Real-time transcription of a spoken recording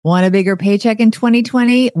Want a bigger paycheck in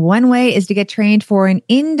 2020? One way is to get trained for an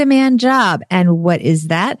in-demand job. And what is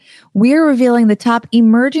that? We're revealing the top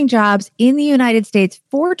emerging jobs in the United States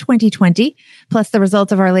for 2020, plus the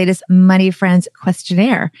results of our latest Money Friends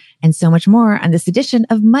questionnaire, and so much more on this edition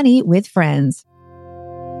of Money with Friends.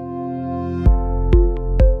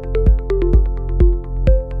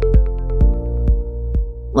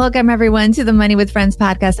 Welcome, everyone, to the Money with Friends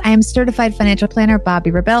podcast. I am certified financial planner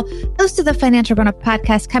Bobbi Rebell, host of the Financial Grown-Up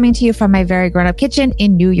podcast, coming to you from my very grown-up kitchen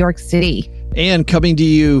in New York City. And coming to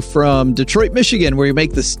you from Detroit, Michigan, where we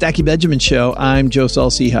make the Stacky Benjamin Show, I'm Joe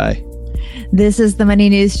Saul-Sehy. Hi. This is the Money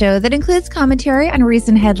News Show that includes commentary on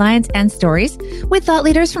recent headlines and stories. With thought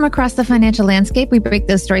leaders from across the financial landscape, we break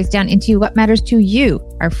those stories down into what matters to you,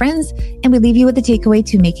 our friends, and we leave you with the takeaway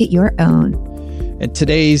to make it your own. And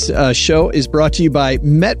today's show is brought to you by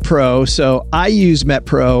MetPro. So I use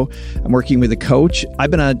MetPro. I'm working with a coach.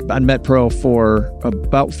 I've been on MetPro for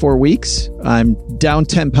about 4 weeks. I'm down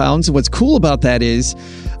 10 pounds. And what's cool about that is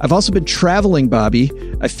I've also been traveling, Bobby.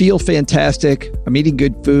 I feel fantastic. I'm eating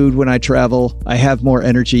good food when I travel. I have more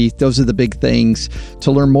energy. Those are the big things.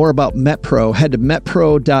 To learn more about MetPro, head to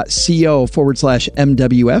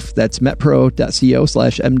metpro.co/MWF. That's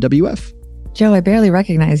metpro.co/MWF. Joe, I barely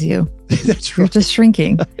recognize you. That's right. You're just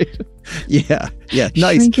shrinking. Yeah.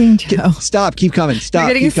 Nice. Shrinking, Joe. Stop. Keep coming. Stop.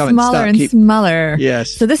 You're getting keep coming. smaller Stop. and smaller.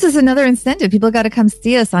 Yes. So this is another incentive. People got to come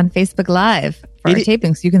see us on Facebook Live for our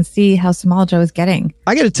taping, so you can see how small Joe is getting.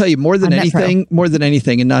 I got to tell you, more than anything,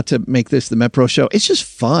 and not to make this the MetPro show, it's just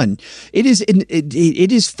fun. It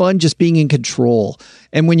is fun just being in control.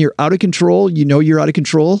 And when you're out of control, you know you're out of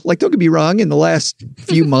control. Like, don't get me wrong, in the last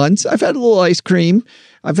few months, I've had a little ice cream.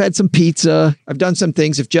 I've had some pizza. I've done some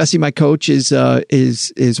things. If Jesse, my coach, is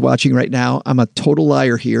watching right now, I'm a total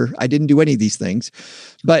liar here. I didn't do any of these things.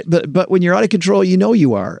 But when you're out of control, you know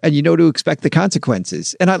you are, and you know to expect the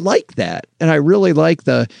consequences. And I like that. And I really like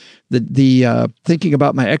the thinking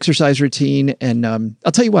about my exercise routine. And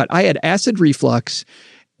I'll tell you what, I had acid reflux,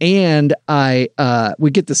 and I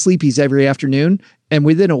would get the sleepies every afternoon. And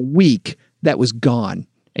within a week, that was gone.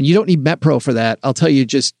 And you don't need MetPro for that. I'll tell you,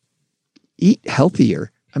 just eat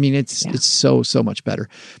healthier. I mean, it's so much better.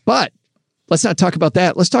 But let's not talk about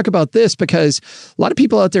that. Let's talk about this, because a lot of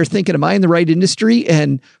people out there thinking, am I in the right industry?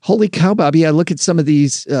 And holy cow, Bobby, I look at some of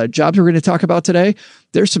these jobs we're going to talk about today.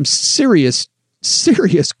 There's some serious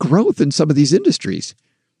growth in some of these industries.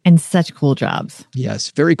 And such cool jobs. Yes,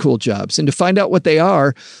 very cool jobs. And to find out what they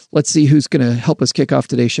are, let's see who's going to help us kick off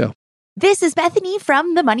today's show. This is Bethany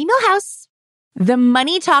from the Money Millhouse. The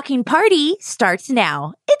Money Talking Party starts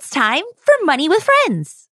now. It's time for Money with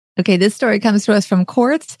Friends. Okay, this story comes to us from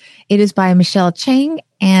Quartz. It is by Michelle Chang,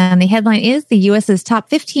 and the headline is the U.S.'s top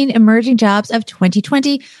 15 emerging jobs of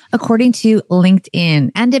 2020, according to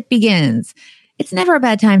LinkedIn. And it begins. It's never a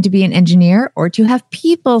bad time to be an engineer or to have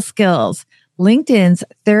people skills. LinkedIn's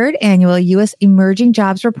third annual U.S. Emerging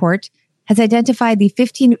Jobs Report has identified the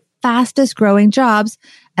 15 fastest growing jobs,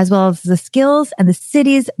 as well as the skills and the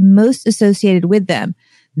cities most associated with them.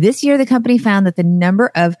 This year, the company found that the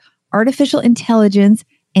number of artificial intelligence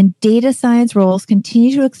and data science roles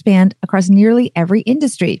continue to expand across nearly every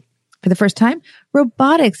industry. For the first time,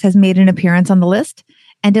 robotics has made an appearance on the list,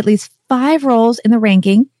 and at least 5 roles in the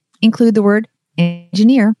ranking include the word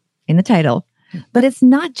engineer in the title. But it's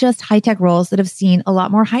not just high-tech roles that have seen a lot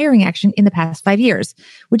more hiring action in the past 5 years,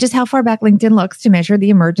 which is how far back LinkedIn looks to measure the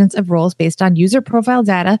emergence of roles based on user profile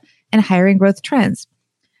data and hiring growth trends.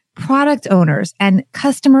 Product owners and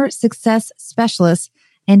customer success specialists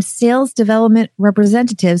and sales development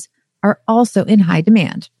representatives are also in high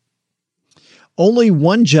demand. Only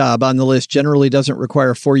one job on the list generally doesn't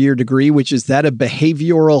require a 4-year degree, which is that of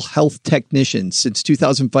behavioral health technician. Since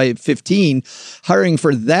 2015, hiring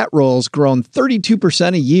for that role has grown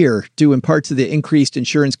 32% a year, due in part to the increased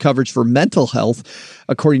insurance coverage for mental health,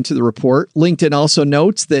 according to the report. LinkedIn also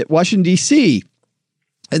notes that Washington, D.C.,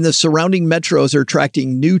 and the surrounding metros are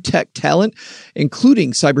attracting new tech talent,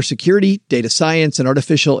 including cybersecurity, data science, and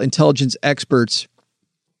artificial intelligence experts,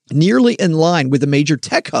 nearly in line with the major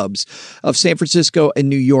tech hubs of San Francisco and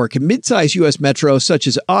New York. And mid-sized U.S. metros such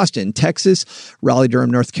as Austin, Texas, Raleigh-Durham,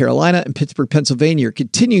 North Carolina, and Pittsburgh, Pennsylvania are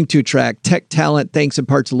continuing to attract tech talent thanks in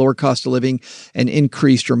part to lower cost of living and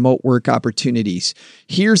increased remote work opportunities.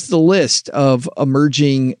 Here's the list of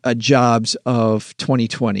emerging jobs of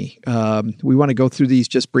 2020. We want to go through these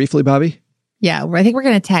just briefly, Bobby? Yeah, I think we're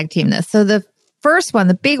going to tag team this. So the first one,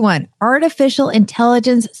 the big one, artificial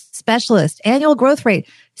intelligence specialist. Annual growth rate,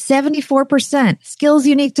 74%. Skills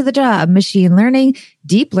unique to the job, machine learning,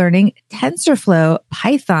 deep learning, TensorFlow,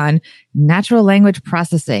 Python, natural language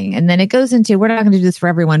processing. And then it goes into, we're not going to do this for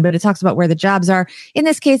everyone, but it talks about where the jobs are. In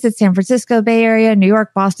this case, it's San Francisco, Bay Area, New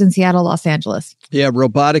York, Boston, Seattle, Los Angeles. Yeah,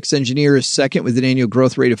 robotics engineer is second with an annual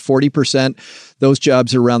growth rate of 40%. Those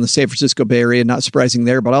jobs are around the San Francisco Bay Area, not surprising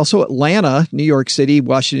there, but also Atlanta, New York City,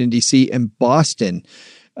 Washington, D.C., and Boston.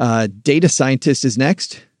 Data scientist is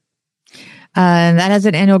next. And that has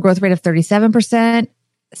an annual growth rate of 37%.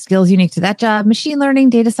 Skills unique to that job, machine learning,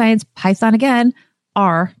 data science, Python again,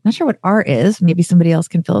 R. Not sure what R is. Maybe somebody else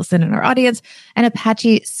can fill us in our audience. And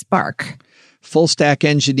Apache Spark. Full stack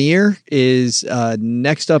engineer is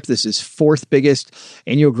next up. This is fourth biggest.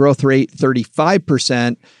 Annual growth rate,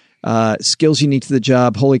 35%. Skills unique to the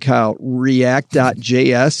job. Holy cow.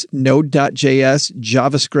 React.js, Node.js,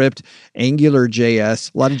 JavaScript,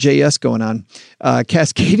 AngularJS. A lot of JS going on.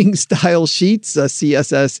 Cascading style sheets,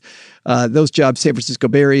 CSS. Those jobs, San Francisco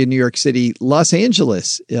Bay Area, New York City, Los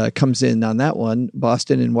Angeles comes in on that one.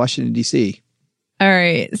 Boston and Washington, D.C. All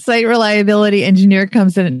right. Site reliability engineer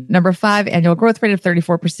comes in at number 5, annual growth rate of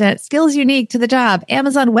 34%. Skills unique to the job.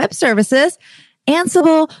 Amazon Web Services,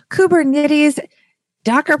 Ansible, Kubernetes,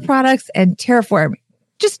 Docker products, and Terraform.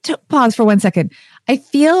 Just to pause for 1 second. I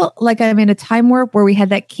feel like I'm in a time warp where we had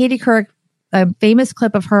that Katie Couric, a famous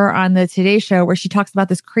clip of her on the Today Show where she talks about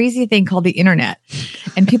this crazy thing called the internet,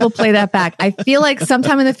 and people play that back. I feel like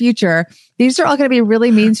sometime in the future, these are all going to be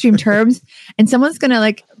really mainstream terms, and someone's going to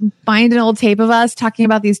like find an old tape of us talking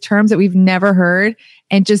about these terms that we've never heard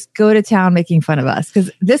and just go to town making fun of us,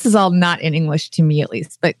 because this is all not in English to me, at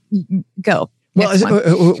least. But go.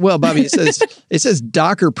 Well, Bobby, it says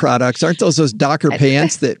Docker products. Aren't those Docker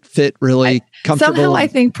pants that fit really comfortable? Somehow I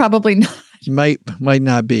think probably not. Might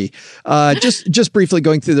not be. Just briefly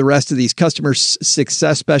going through the rest of these. Customer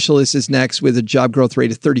success specialist is next with a job growth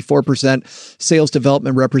rate of 34%. Sales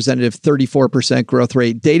development representative, 34% growth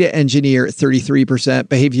rate. Data engineer, 33%.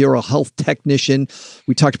 Behavioral health technician,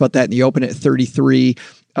 we talked about that in the open, at 33%.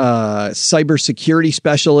 Cybersecurity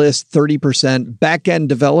specialist, 30%, back-end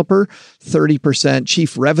developer, 30%,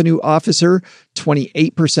 chief revenue officer,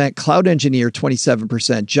 28%, cloud engineer, 27%,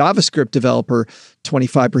 JavaScript developer,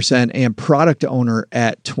 25%, and product owner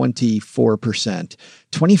at 24%.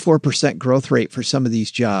 24% growth rate for some of these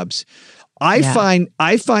jobs. I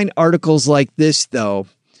find articles like this, though,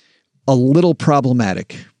 a little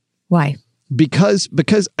problematic. Why? Because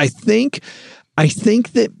I think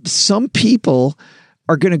that some people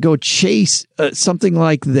are going to go chase something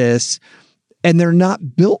like this, and they're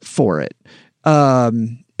not built for it.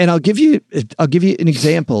 And I'll give you an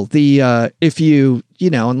example. If you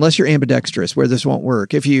unless you're ambidextrous, where this won't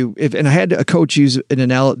work. And I had a coach use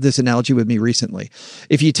this analogy with me recently.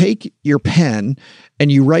 If you take your pen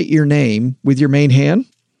and you write your name with your main hand,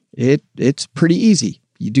 it's pretty easy.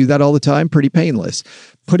 You do that all the time, pretty painless.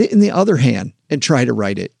 Put it in the other hand and try to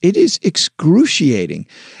write it. It is excruciating.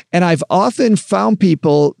 And I've often found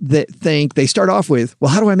people that think they start off with,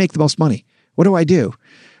 well, how do I make the most money? What do I do?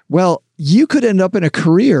 Well, you could end up in a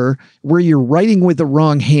career where you're writing with the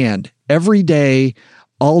wrong hand every day,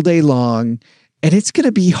 all day long, and it's going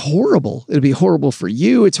to be horrible. It'll be horrible for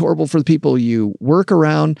you. It's horrible for the people you work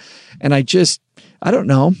around. And I don't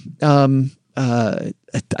know.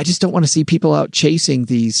 I just don't want to see people out chasing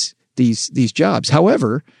these jobs.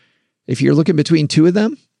 However, if you're looking between two of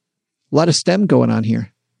them, a lot of STEM going on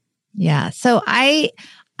here. Yeah. So I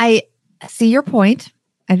see your point.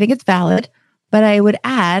 I think it's valid, but I would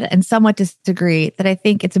add and somewhat disagree that I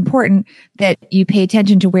think it's important that you pay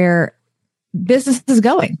attention to where business is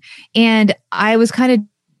going. And I was kind of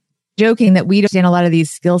joking that we don't understand a lot of these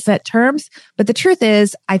skill set terms, but the truth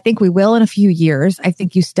is, I think we will in a few years. I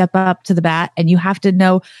think you step up to the bat and you have to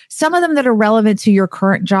know some of them that are relevant to your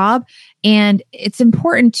current job. And it's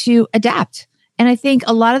important to adapt. And I think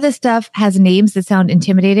a lot of this stuff has names that sound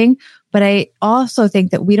intimidating, but I also think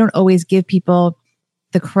that we don't always give people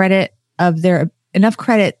the credit of enough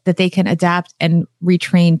credit that they can adapt and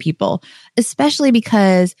retrain people, especially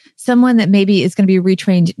because someone that maybe is going to be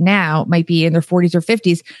retrained now might be in their 40s or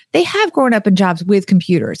 50s. They have grown up in jobs with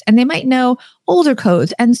computers and they might know older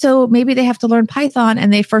codes. And so maybe they have to learn Python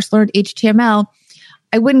and they first learned HTML.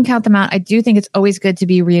 I wouldn't count them out. I do think it's always good to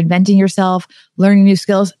be reinventing yourself, learning new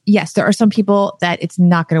skills. Yes, there are some people that it's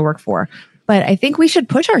not going to work for, but I think we should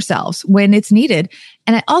push ourselves when it's needed.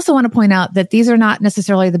 And I also want to point out that these are not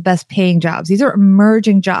necessarily the best paying jobs. These are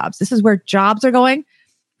emerging jobs. This is where jobs are going.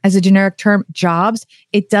 As a generic term, jobs,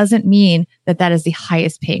 it doesn't mean that is the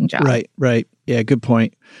highest paying job. Right. Yeah, good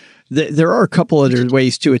point. There are a couple other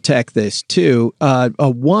ways to attack this too.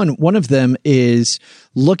 One of them is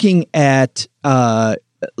looking at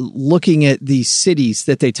these cities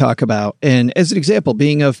that they talk about. And as an example,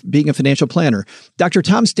 being a financial planner, Dr.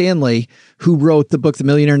 Tom Stanley, who wrote the book, The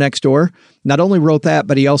Millionaire Next Door, not only wrote that,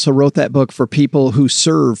 but he also wrote that book for people who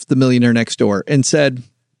serve the millionaire next door, and said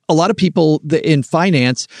a lot of people in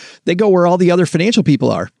finance, they go where all the other financial people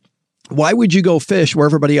are. Why would you go fish where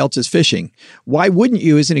everybody else is fishing? Why wouldn't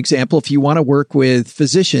you, as an example, if you want to work with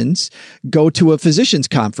physicians, go to a physicians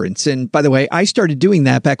conference? And by the way, I started doing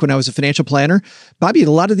that back when I was a financial planner. Bobby, at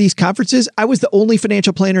a lot of these conferences, I was the only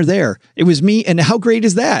financial planner there. It was me. And how great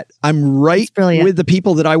is that? I'm right with the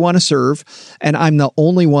people that I want to serve. And I'm the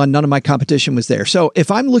only one. None of my competition was there. So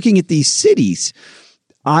if I'm looking at these cities,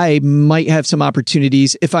 I might have some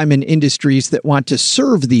opportunities if I'm in industries that want to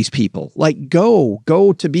serve these people, like go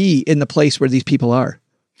to be in the place where these people are.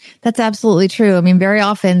 That's absolutely true. I mean, very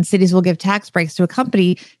often cities will give tax breaks to a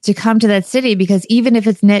company to come to that city, because even if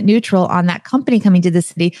it's net neutral on that company coming to the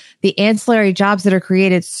city, the ancillary jobs that are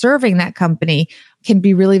created serving that company can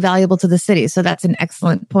be really valuable to the city. So that's an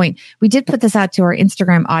excellent point. We did put this out to our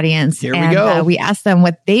Instagram audience. Here we go. We asked them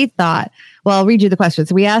what they thought. Well, I'll read you the questions.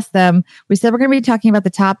 So we asked them, we said, we're going to be talking about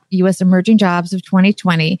the top U.S. emerging jobs of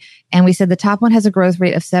 2020. And we said the top one has a growth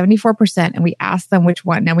rate of 74%. And we asked them which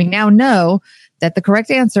one. Now we know that the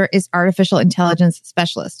correct answer is artificial intelligence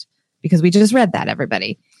specialist, because we just read that,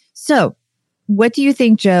 everybody. So what do you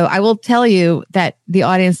think, Joe? I will tell you that the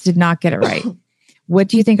audience did not get it right. What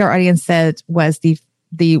do you think our audience said was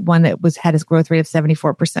the one that had his growth rate of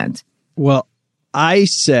 74%? Well, I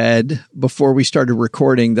said before we started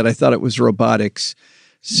recording that I thought it was robotics.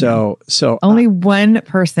 So only one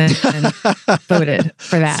person voted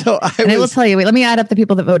for that. I will tell you, wait, let me add up the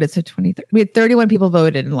people that voted. So we had 31 people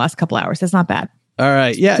voted in the last couple hours. That's not bad. All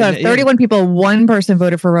right. Yeah. So 31 people, one person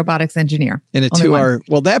voted for robotics engineer. In a 2 hour.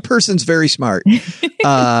 Well, that person's very smart.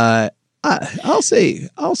 I'll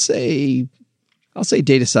say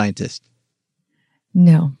data scientist.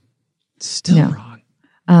 No. Still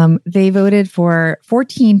wrong. They voted for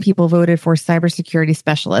 14 people voted for cybersecurity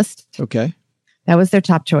specialist. Okay. That was their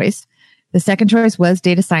top choice. The second choice was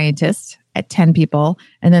data scientist at 10 people.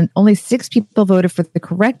 And then only 6 people voted for the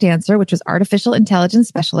correct answer, which was artificial intelligence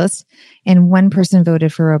specialist. And one person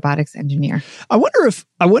voted for robotics engineer. I wonder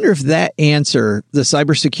if that answer, the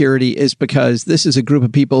cybersecurity, is because this is a group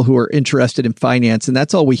of people who are interested in finance. And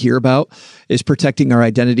that's all we hear about is protecting our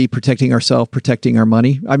identity, protecting ourselves, protecting our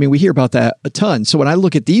money. I mean, we hear about that a ton. So when I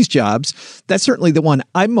look at these jobs, that's certainly the one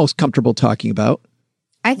I'm most comfortable talking about.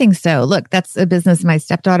 I think so. Look, that's a business my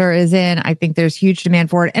stepdaughter is in. I think there's huge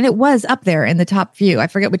demand for it. And it was up there in the top few. I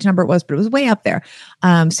forget which number it was, but it was way up there.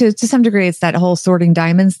 So to some degree, it's that whole sorting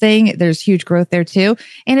diamonds thing. There's huge growth there too.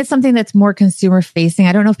 And it's something that's more consumer facing.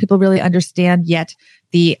 I don't know if people really understand yet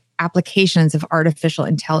the applications of artificial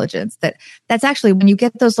intelligence. That's actually when you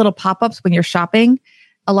get those little pop-ups when you're shopping,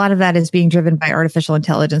 a lot of that is being driven by artificial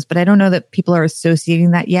intelligence. But I don't know that people are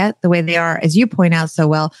associating that yet the way they are, as you point out so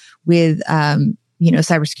well, with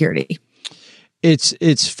cybersecurity.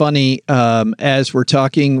 It's funny. As we're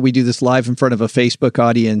talking, we do this live in front of a Facebook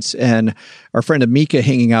audience, and our friend Amika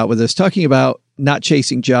hanging out with us, talking about not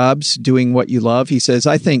chasing jobs, doing what you love. He says,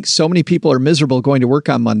 I think so many people are miserable going to work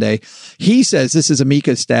on Monday. He says, this is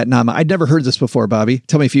Amika's stat. Now, I'd never heard this before, Bobby.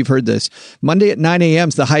 Tell me if you've heard this. Monday at 9 a.m.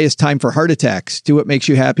 is the highest time for heart attacks. Do what makes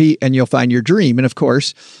you happy and you'll find your dream. And of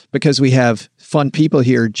course, because we have fun people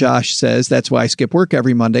here, Josh says, that's why I skip work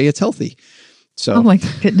every Monday. It's healthy. So, oh my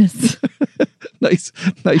goodness. Nice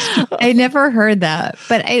job. I never heard that,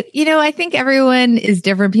 but I think everyone is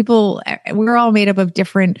different. We're all made up of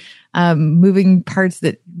different moving parts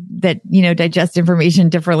that digest information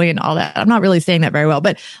differently and all that. I'm not really saying that very well,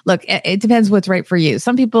 but look, it depends what's right for you.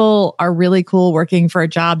 Some people are really cool working for a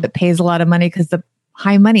job that pays a lot of money because the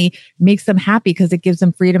high money makes them happy because it gives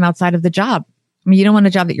them freedom outside of the job. I mean, you don't want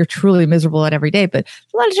a job that you're truly miserable at every day, but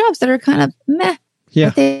a lot of jobs that are kind of meh,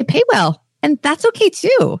 but they pay well. And that's okay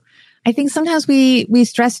too. I think sometimes we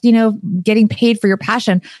stress, getting paid for your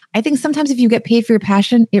passion. I think sometimes if you get paid for your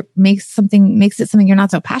passion, it makes it something you're not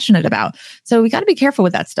so passionate about. So we got to be careful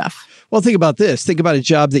with that stuff. Well, think about this. Think about a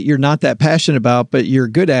job that you're not that passionate about, but you're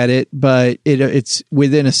good at it, but it's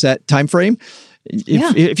within a set time frame.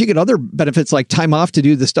 If you get other benefits like time off to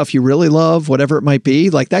do the stuff you really love, whatever it might be,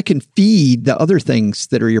 like that can feed the other things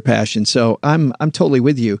that are your passion. So I'm totally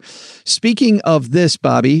with you. Speaking of this,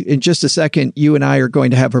 Bobby, in just a second, you and I are going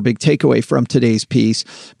to have our big takeaway from today's piece.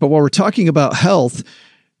 But while we're talking about health,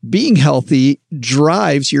 being healthy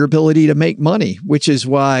drives your ability to make money, which is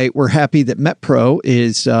why we're happy that MetPro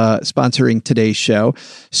is sponsoring today's show.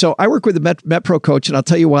 So I work with a MetPro coach, and I'll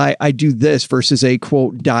tell you why I do this versus a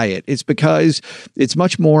quote diet. It's because it's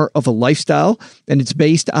much more of a lifestyle, and it's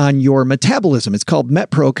based on your metabolism. It's called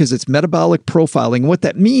MetPro because it's metabolic profiling. What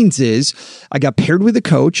that means is I got paired with a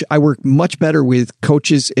coach. I work much better with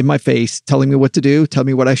coaches in my face telling me what to do, tell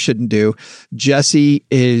me what I shouldn't do. Jesse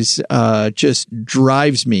is just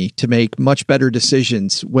drives me to make much better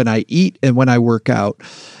decisions when I eat and when I work out.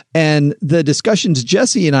 And the discussions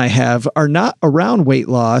Jesse and I have are not around weight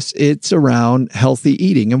loss. It's around healthy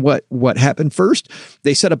eating. And what happened first?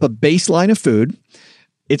 They set up a baseline of food.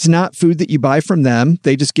 It's not food that you buy from them.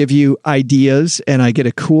 They just give you ideas, and I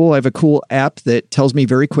have a cool app that tells me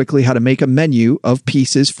very quickly how to make a menu of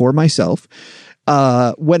pieces for myself.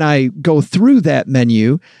 When I go through that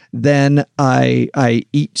menu, then I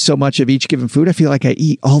eat so much of each given food. I feel like I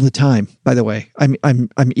eat all the time. By the way, I'm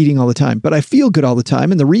eating all the time, but I feel good all the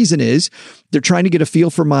time. And the reason is they're trying to get a feel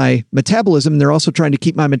for my metabolism. They're also trying to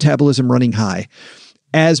keep my metabolism running high.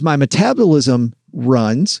 As my metabolism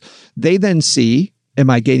runs, they then see, am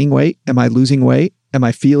I gaining weight? Am I losing weight? Am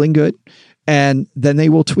I feeling good? And then they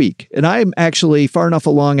will tweak. And I'm actually far enough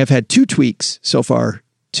along. I've had 2 tweaks so far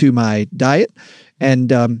to my diet.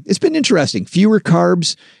 And it's been interesting. Fewer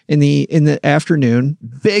carbs in the afternoon,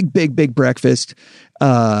 big breakfast.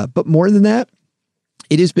 But more than that,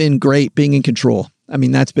 it has been great being in control. I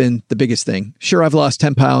mean, that's been the biggest thing. Sure, I've lost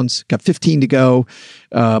 10 pounds, got 15 to go.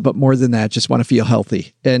 But more than that, just want to feel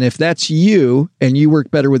healthy. And if that's you and you work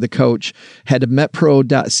better with a coach, head to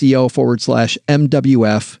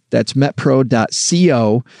metpro.co/MWF. That's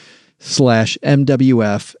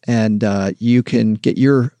metpro.co/MWF. And you can get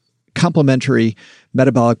your complimentary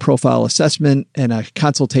metabolic profile assessment and a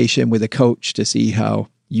consultation with a coach to see how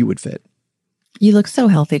you would fit. You look so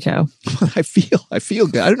healthy, Joe. I feel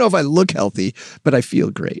good. I don't know if I look healthy, but I feel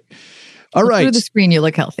great. All right. Through the screen, you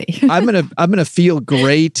look healthy. I'm gonna feel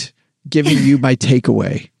great giving you my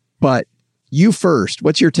takeaway. But you first.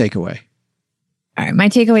 What's your takeaway? All right. My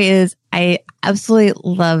takeaway is I absolutely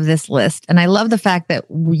love this list. And I love the fact that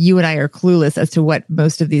you and I are clueless as to what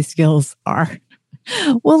most of these skills are.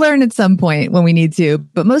 We'll learn at some point when we need to.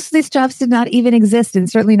 But most of these jobs did not even exist, and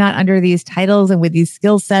certainly not under these titles and with these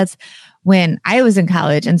skill sets when I was in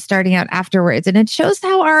college and starting out afterwards. And it shows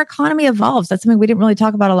how our economy evolves. That's something we didn't really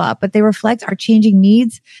talk about a lot, but they reflect our changing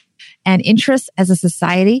needs and interests as a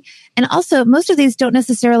society. And also, most of these don't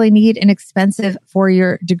necessarily need an expensive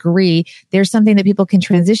 4-year degree. There's something that people can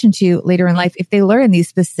transition to later in life if they learn these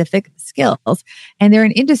specific skills. And they're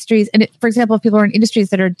in industries. And for example, if people are in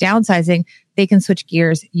industries that are downsizing, they can switch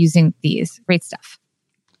gears using these. Great stuff.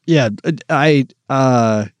 Yeah,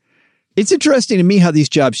 it's interesting to me how these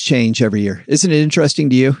jobs change every year. Isn't it interesting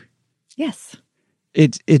to you? Yes.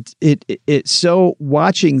 It's so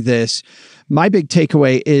watching this, my big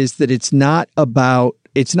takeaway is that it's not about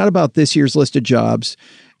this year's list of jobs.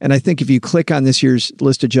 And I think if you click on this year's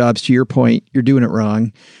list of jobs, to your point, you're doing it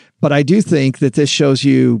wrong. But I do think that this shows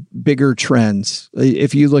you bigger trends.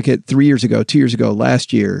 If you look at 3 years ago, 2 years ago,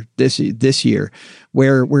 last year, this year,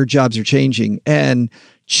 where jobs are changing, and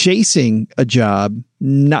chasing a job,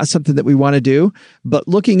 not something that we want to do, but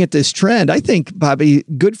looking at this trend, I think, Bobby,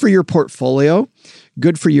 good for your portfolio,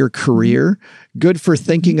 good for your career, good for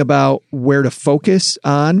thinking about where to focus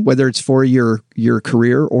on, whether it's for your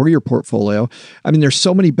career or your portfolio. I mean, there's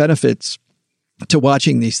so many benefits to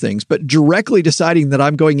watching these things, but directly deciding that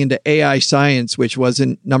I'm going into AI science, which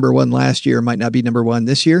wasn't number one last year, might not be number one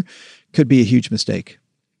this year, could be a huge mistake.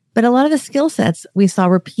 But a lot of the skill sets we saw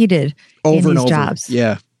repeated over in these and over. Jobs.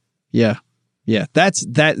 Yeah. You're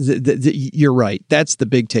right. That's the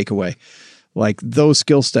big takeaway. Like those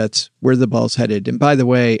skill sets, where the ball's headed. And by the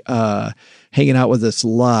way, hanging out with us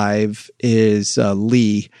live is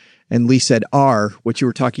Lee. And Lee said R, what you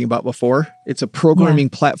were talking about before. It's a programming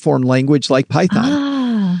platform language like Python.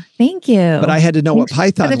 Ah, thank you. But I had to know what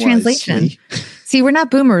Python for the translation. was. See, we're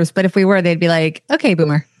not boomers, but if we were, they'd be like, okay,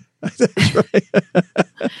 boomer. That's right.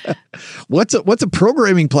 What's a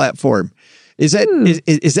programming platform? Is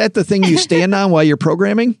that the thing you stand on while you're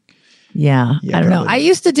programming? Yeah, I don't know. I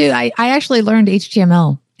used to do. I actually learned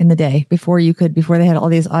HTML in the day before they had all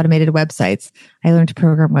these automated websites. I learned to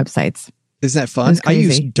program websites. Isn't that fun? I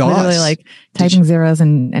used DOS. Literally like typing zeros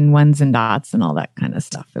and ones and dots and all that kind of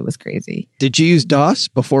stuff. It was crazy. Did you use DOS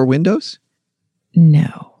before Windows?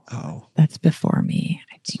 No. Oh, that's before me.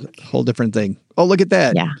 I think. It's a whole different thing. Oh, look at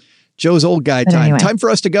that. Yeah. Joe's old guy time. Anyway. Time for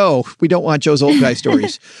us to go. We don't want Joe's old guy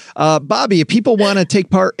stories. Bobby, if people want to take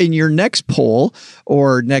part in your next poll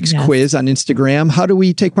or next quiz on Instagram, how do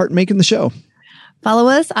we take part in making the show? Follow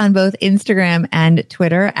us on both Instagram and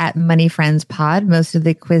Twitter at Money Friends Pod. Most of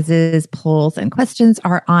the quizzes, polls, and questions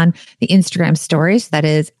are on the Instagram stories. That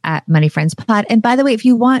is at Money Friends Pod. And by the way, if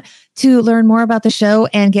you want to learn more about the show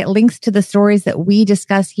and get links to the stories that we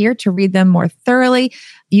discuss here to read them more thoroughly,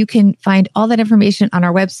 you can find all that information on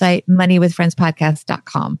our website,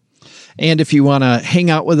 moneywithfriendspodcast.com. And if you want to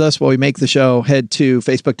hang out with us while we make the show, head to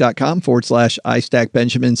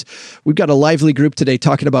facebook.com/iStackBenjamins. We've got a lively group today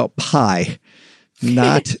talking about pie.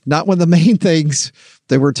 Not one of the main things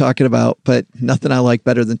that we're talking about, but nothing I like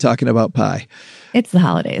better than talking about pie. It's the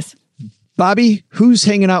holidays. Bobby, who's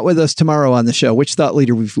hanging out with us tomorrow on the show? Which thought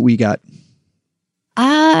leader we got?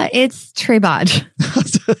 It's Trey Bodge. I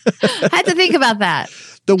had to think about that.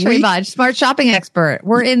 Trey Bodge, smart shopping expert.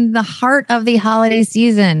 We're in the heart of the holiday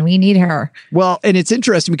season. We need her. Well, and it's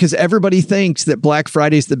interesting because everybody thinks that Black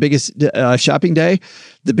Friday is the biggest shopping day.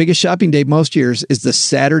 The biggest shopping day most years is the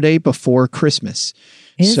Saturday before Christmas.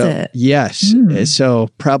 Is it? Yes. So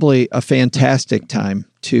probably a fantastic time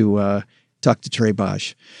to talk to Trey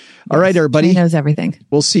Bodge. All right, everybody. He knows everything.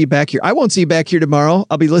 We'll see you back here. I won't see you back here tomorrow.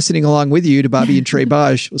 I'll be listening along with you to Bobby and Trey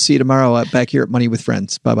Bodge. We'll see you tomorrow back here at Money with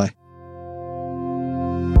Friends. Bye-bye.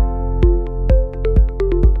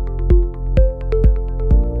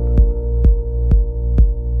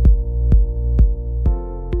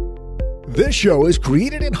 This show is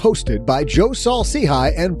created and hosted by Joe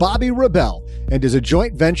Saul-Sehy and Bobby Rebell and is a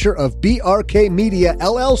joint venture of BRK Media,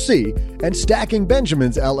 LLC and Stacking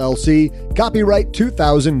Benjamins, LLC, copyright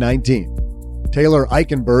 2019. Taylor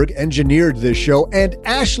Eichenberg engineered this show and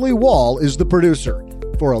Ashley Wall is the producer.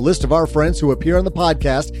 For a list of our friends who appear on the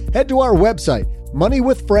podcast, head to our website,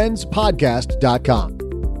 moneywithfriendspodcast.com.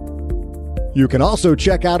 You can also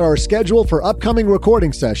check out our schedule for upcoming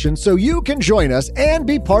recording sessions so you can join us and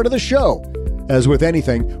be part of the show. As with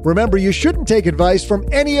anything, remember you shouldn't take advice from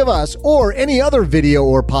any of us or any other video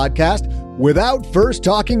or podcast without first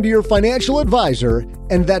talking to your financial advisor,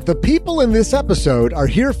 and that the people in this episode are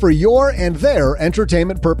here for your and their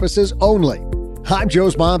entertainment purposes only. I'm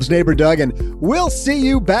Joe's mom's neighbor, Doug, and we'll see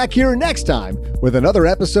you back here next time with another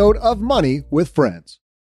episode of Money with Friends.